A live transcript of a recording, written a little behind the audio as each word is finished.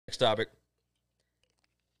topic.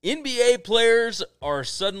 NBA players are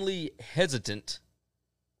suddenly hesitant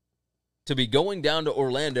to be going down to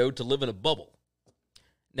Orlando to live in a bubble.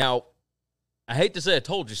 Now, I hate to say I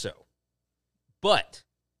told you so, but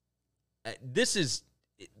this is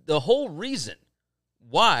the whole reason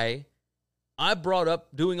why I brought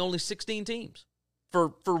up doing only 16 teams.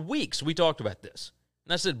 For weeks, we talked about this.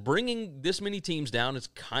 And I said, bringing this many teams down is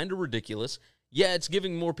kind of ridiculous. Yeah, it's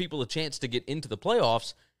giving more people a chance to get into the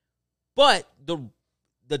playoffs, but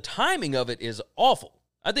the timing of it is awful.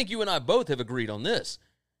 I think you and I both have agreed on this.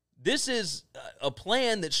 This is a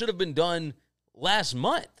plan that should have been done last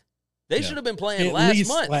month. They should have been playing last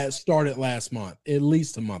month. Started last month, at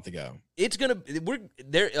least a month ago. It's gonna. We're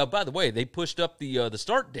there. By the way, they pushed up the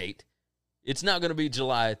start date. It's now going to be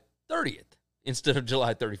July 30th instead of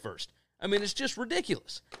July 31st. I mean, it's just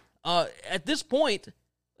ridiculous. At this point,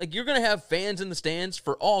 like, you're going to have fans in the stands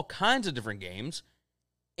for all kinds of different games,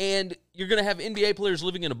 and you're going to have NBA players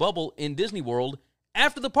living in a bubble in Disney World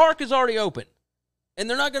after the park is already open, and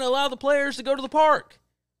they're not going to allow the players to go to the park.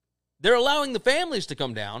 They're allowing the families to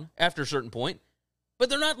come down after a certain point, but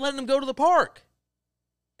they're not letting them go to the park.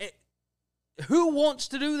 Who wants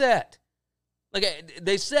to do that? Like,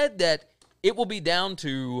 they said that it will be down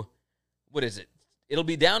to, what is it? It'll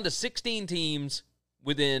be down to 16 teams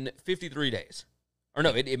within 53 days. Or no,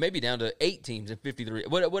 it may be down to 8 teams in 53,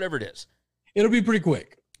 whatever it is. It'll be pretty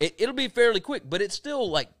quick. It'll be fairly quick, but it's still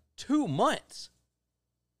like 2 months.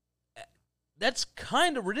 That's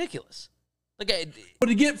kind of ridiculous. Like, but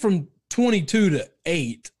to get from 22 to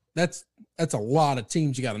 8, that's a lot of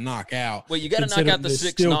teams you got to knock out. Well, you got to knock out the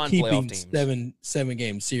 6 non-playoff teams. Seven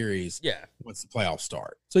game series. Yeah, once the playoffs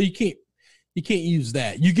start, so you can't use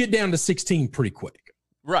that. You get down to 16 pretty quick.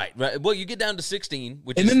 Right. Well, you get down to 16,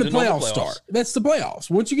 and then the playoffs start. That's the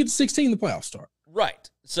playoffs. Once you get to 16, the playoffs start. Right.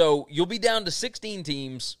 So you'll be down to 16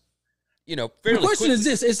 teams. Fairly the question quickly. is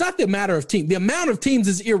this: it's not the matter of team. The amount of teams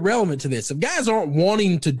is irrelevant to this. If guys aren't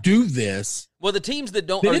wanting to do this, well, the teams that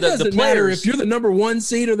don't, then or it doesn't the matter players, if you're the number 1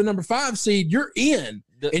 seed or the number 5 seed. You're in,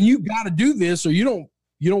 and you got to do this, or you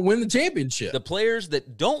don't win the championship. The players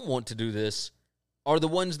that don't want to do this are the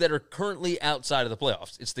ones that are currently outside of the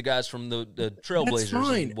playoffs. It's the guys from the Trailblazers. That's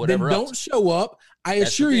fine. And whatever then else. Don't show up. I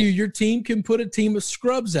assure you, your team can put a team of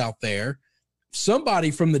scrubs out there.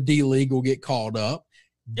 Somebody from the D League will get called up,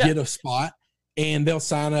 get a spot, and they'll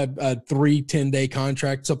sign a 10-day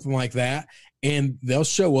contract, something like that. And they'll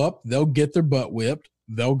show up, they'll get their butt whipped,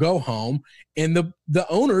 they'll go home, and the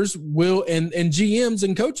owners will and GMs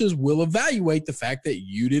and coaches will evaluate the fact that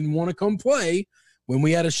you didn't want to come play when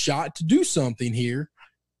we had a shot to do something here.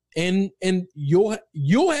 And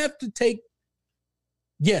you'll have to take,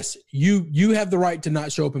 yes, you have the right to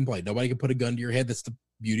not show up and play. Nobody can put a gun to your head. That's the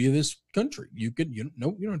beauty of this country. You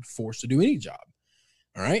don't have to force to do any job.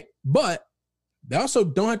 All right. But they also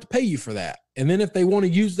don't have to pay you for that. And then if they want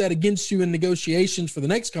to use that against you in negotiations for the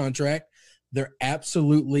next contract, they're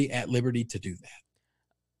absolutely at liberty to do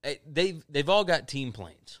that. They've all got team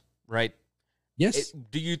planes, right? Yes.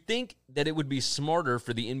 Do you think that it would be smarter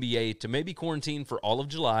for the NBA to maybe quarantine for all of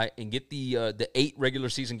July and get the 8 regular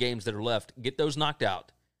season games that are left, get those knocked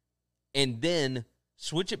out, and then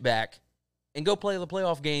switch it back and go play the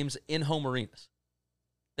playoff games in home arenas?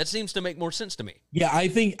 That seems to make more sense to me. Yeah, I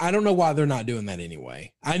don't know why they're not doing that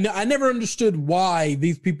anyway. I never understood why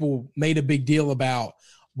these people made a big deal about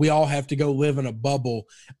we all have to go live in a bubble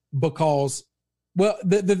because, well,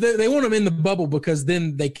 they want them in the bubble because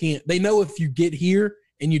then they can't. They know if you get here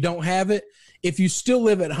and you don't have it, if you still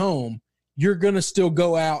live at home, you're going to still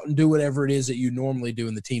go out and do whatever it is that you normally do,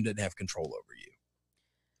 and the team doesn't have control over you.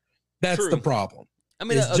 That's True. The problem. I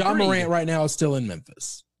mean, Ja Morant right now is still in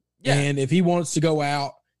Memphis. Yeah. And if he wants to go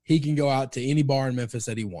out, he can go out to any bar in Memphis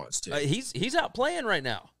that he wants to. He's out playing right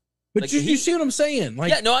now. But like, you see what I'm saying? Like,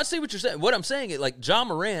 yeah, no, I see what you're saying. What I'm saying is, like, Ja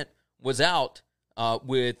Morant was out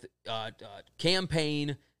with Cam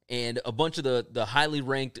Payne and a bunch of the highly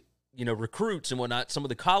ranked, recruits and whatnot, some of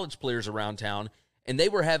the college players around town, and they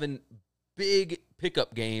were having big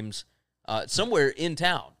pickup games somewhere in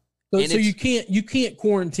town. So you can't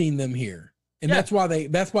quarantine them here, and that's why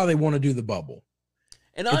they want to do the bubble.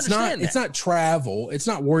 And I understand that. It's not travel. It's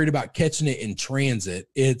not worried about catching it in transit.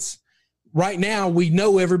 It's right now we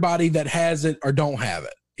know everybody that has it or don't have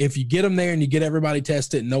it. If you get them there and you get everybody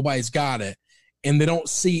tested and nobody's got it, and they don't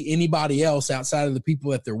see anybody else outside of the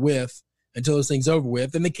people that they're with until this thing's over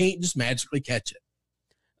with, then they can't just magically catch it.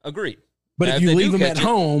 Agreed. But if you leave them at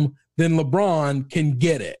home, then LeBron can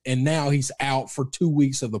get it, and now he's out for 2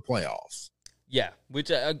 weeks of the playoffs. Yeah, which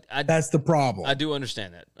that's the problem. I do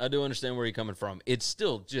understand that. I do understand where you're coming from. It's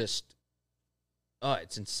still just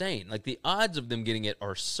it's insane. Like, the odds of them getting it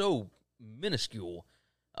are so minuscule.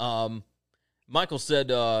 Michael said,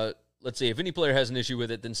 let's see, if any player has an issue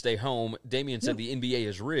with it, then stay home. Damian said the NBA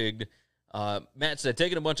is rigged. Matt said,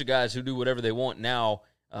 taking a bunch of guys who do whatever they want now,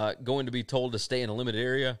 going to be told to stay in a limited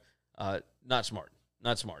area, not smart.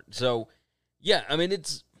 Not smart. So, yeah, I mean,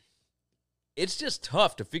 it's just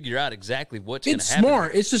tough to figure out exactly what's going to happen. It's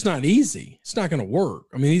smart. It's just not easy. It's not going to work.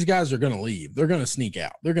 I mean, these guys are going to leave. They're going to sneak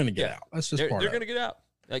out. They're going to get out. That's just part of it. They're going to get out,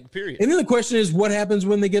 like, period. And then the question is, what happens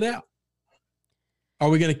when they get out? Are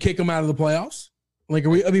we going to kick them out of the playoffs? Like,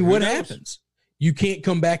 what happens? You can't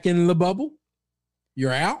come back into the bubble?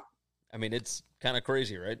 You're out? I mean, it's kind of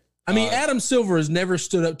crazy, right? I mean, Adam Silver has never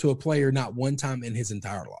stood up to a player not one time in his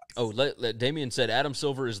entire life. Oh, Damian said Adam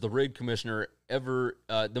Silver is the rigged commissioner ever,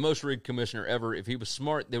 the most rigged commissioner ever. If he was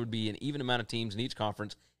smart, there would be an even amount of teams in each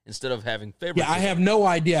conference instead of having favorites. Yeah, I have no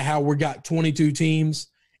idea how we got 22 teams.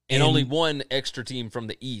 And only one extra team from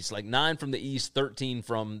the East, like 9 from the East, 13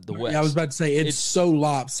 from the West. Yeah, I was about to say, it's so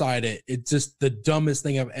lopsided. It's just the dumbest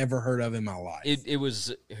thing I've ever heard of in my life. It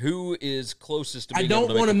was who is closest to being I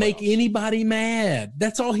don't want to make anybody mad.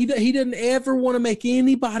 That's all he does. He doesn't ever want to make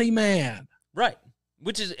anybody mad. Right.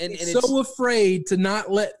 Which is, and he's so afraid to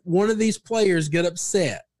not let one of these players get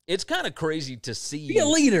upset. It's kind of crazy to see. Be a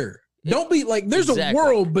leader. Don't be like, there's a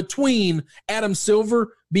world between Adam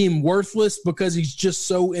Silver being worthless because he's just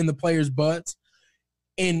so in the players' butts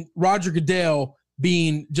and Roger Goodell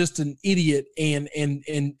being just an idiot and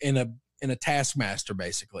a taskmaster,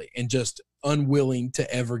 basically, and just unwilling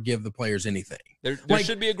to ever give the players anything. There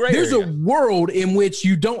should be a gray area. There's a world in which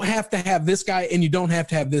you don't have to have this guy and you don't have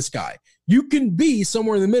to have this guy. You can be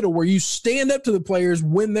somewhere in the middle where you stand up to the players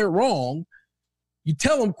when they're wrong. You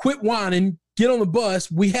tell them, quit whining, get on the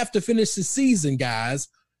bus. We have to finish the season, guys,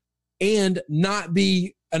 and not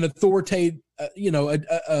be an authoritative,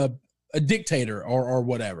 a dictator or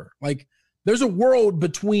whatever. Like, there's a world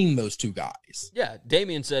between those two guys. Yeah.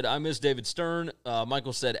 Damian said, I miss David Stern.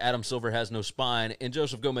 Michael said, Adam Silver has no spine. And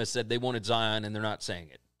Joseph Gomez said they wanted Zion, and they're not saying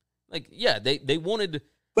it. Like, yeah, they wanted.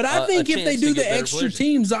 But I think if they do the extra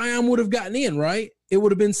team, Zion would have gotten in, right? It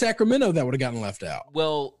would have been Sacramento that would have gotten left out.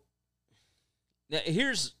 Well, now,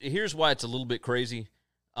 here's why it's a little bit crazy.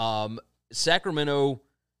 Sacramento,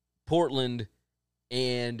 Portland,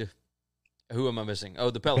 and who am I missing? Oh,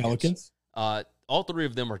 the Pelicans. All three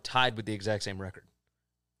of them are tied with the exact same record.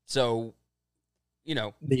 So,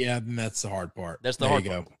 yeah, that's the hard part. That's the hard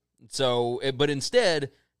part. So, but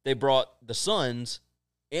instead, they brought the Suns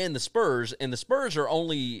and the Spurs, and the Spurs are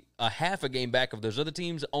only a half a game back of those other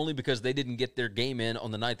teams, only because they didn't get their game in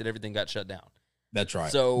on the night that everything got shut down. That's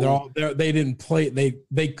right. So they didn't play.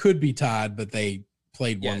 They could be tied, but they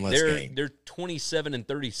played one less game. They're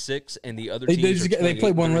 27-36, and the other teams they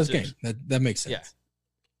played one less game. That makes sense. Yeah.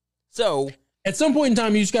 So at some point in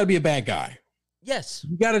time, you just got to be a bad guy. Yes.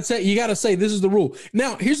 You got to say this is the rule.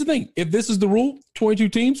 Now, here's the thing: if this is the rule, 22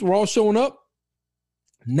 teams, we're all showing up.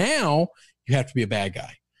 Now you have to be a bad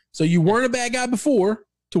guy. So you weren't a bad guy before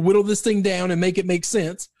to whittle this thing down and make it make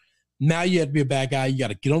sense. Now you have to be a bad guy. You got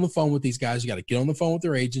to get on the phone with these guys. You got to get on the phone with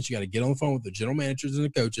their agents. You got to get on the phone with the general managers and the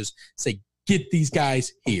coaches. Say, get these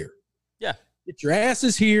guys here. Yeah. Get your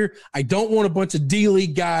asses here. I don't want a bunch of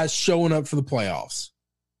D-League guys showing up for the playoffs.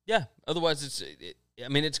 Yeah. Otherwise,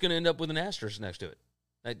 it's going to end up with an asterisk next to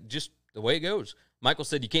it. Just the way it goes. Michael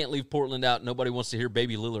said you can't leave Portland out. Nobody wants to hear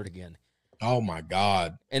Baby Lillard again. Oh, my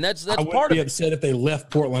God. And that's part of it. I would be upset if they left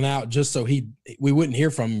Portland out just so we wouldn't hear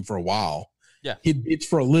from him for a while. Yeah. He'd bitch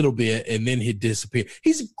for a little bit, and then he'd disappear.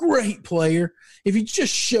 He's a great player. If he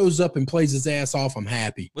just shows up and plays his ass off, I'm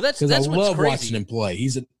happy. Well, that's I what's love crazy. Watching him play.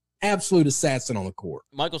 He's an absolute assassin on the court.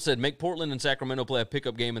 Michael said, make Portland and Sacramento play a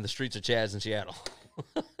pickup game in the streets of Chaz in Seattle.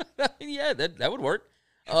 Yeah, that would work.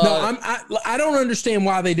 No, I don't understand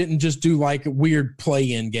why they didn't just do like weird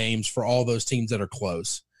play-in games for all those teams that are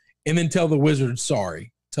close and then tell the Wizards,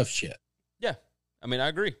 sorry. Tough shit. Yeah. I mean, I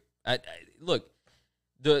agree. Look,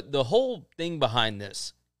 the whole thing behind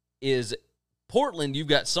this is Portland, you've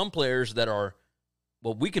got some players that are,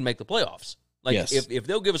 well, we can make the playoffs. Like, yes. if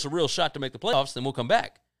they'll give us a real shot to make the playoffs, then we'll come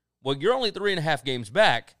back. Well, you're only 3.5 games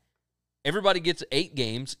back. Everybody gets 8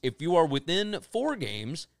 games. If you are within 4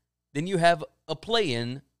 games, then you have a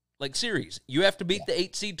play-in, like, series. You have to beat the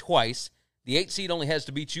 8 seed twice. The 8 seed only has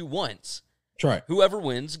to beat you once. That's right. Whoever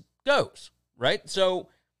wins goes, right? So,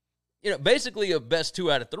 basically a best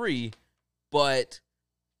 2 out of 3, but,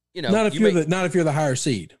 not if you're the higher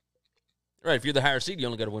seed. Right, if you're the higher seed, you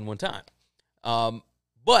only got to win one time.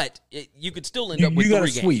 But you could still end up with 3 games. You got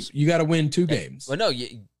to sweep. You got to win 2 games. Well, no,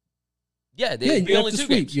 Yeah, it'd be only 2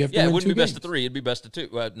 games. It wouldn't be best of 3. It'd be best of 2.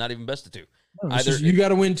 Not even best of 2. No, either you got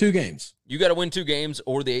to win 2 games. You got to win 2 games,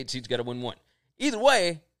 or the 8 seed's got to win 1. Either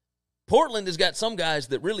way, Portland has got some guys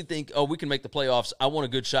that really think, oh, we can make the playoffs. I want a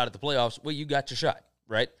good shot at the playoffs. Well, you got your shot,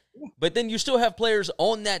 right? Yeah. But then you still have players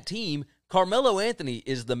on that team. Carmelo Anthony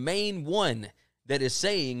is the main one that is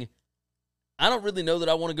saying, I don't really know that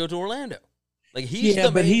I want to go to Orlando. Like, he's the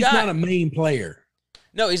main but he's guy. Not a main player.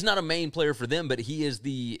 No, he's not a main player for them, but he is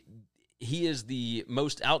the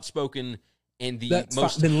most outspoken and the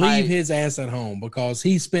most then leave his ass at home, because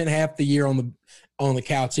he spent half the year on the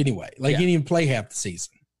couch anyway. Like, he didn't even play half the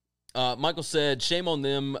season. Michael said, shame on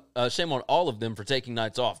them, shame on all of them for taking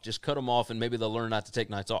nights off. Just cut them off, and maybe they'll learn not to take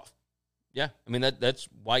nights off. Yeah, I mean, that's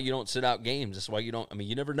why you don't sit out games. That's why you don't – I mean,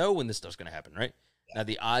 you never know when this stuff's going to happen, right? Now,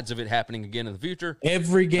 the odds of it happening again in the future –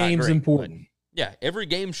 every game's important. Yeah, every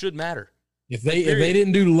game should matter. If they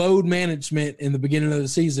didn't do load management in the beginning of the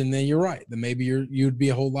season, then you're right. Then maybe you'd be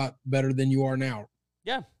a whole lot better than you are now.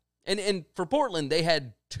 Yeah, and for Portland, they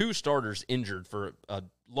had 2 starters injured for a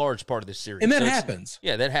large part of this series. And that happens.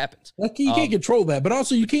 Yeah, that happens. Like, you can't control that, but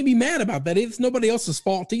also you can't be mad about that. It's nobody else's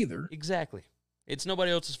fault either. Exactly. It's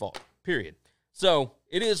nobody else's fault, period. So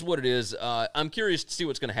it is what it is. I'm curious to see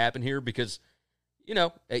what's going to happen here, because,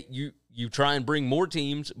 you try and bring more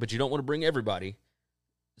teams, but you don't want to bring everybody.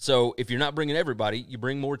 So if you're not bringing everybody, you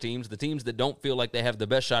bring more teams. The teams that don't feel like they have the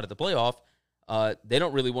best shot at the playoff, they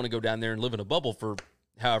don't really want to go down there and live in a bubble for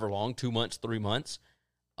however long, 2 months, 3 months.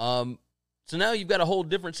 So now you've got a whole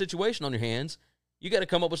different situation on your hands. You got to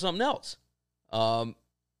come up with something else.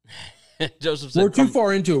 Joseph said, we're too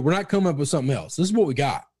far into it. We're not coming up with something else. This is what we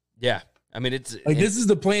got. Yeah. I mean, this is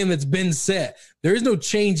the plan that's been set. There is no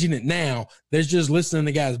changing it now. There's just listening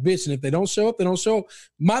to guys bitch. And if they don't show up, they don't show up.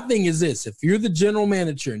 My thing is this: if you're the general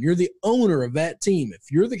manager and you're the owner of that team, if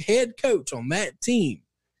you're the head coach on that team,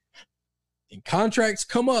 and contracts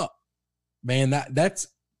come up, man, that's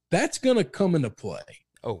going to come into play.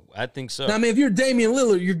 Oh, I think so. Now, I mean, if you're Damian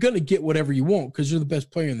Lillard, you're going to get whatever you want because you're the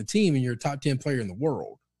best player in the team and you're a top 10 player in the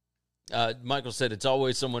world. Michael said, it's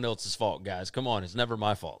always someone else's fault, guys. Come on, it's never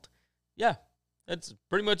my fault. Yeah, that's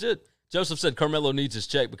pretty much it. Joseph said Carmelo needs his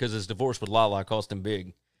check because his divorce with Lala cost him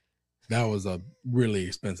big. That was a really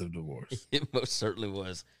expensive divorce. It most certainly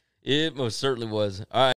was. All right.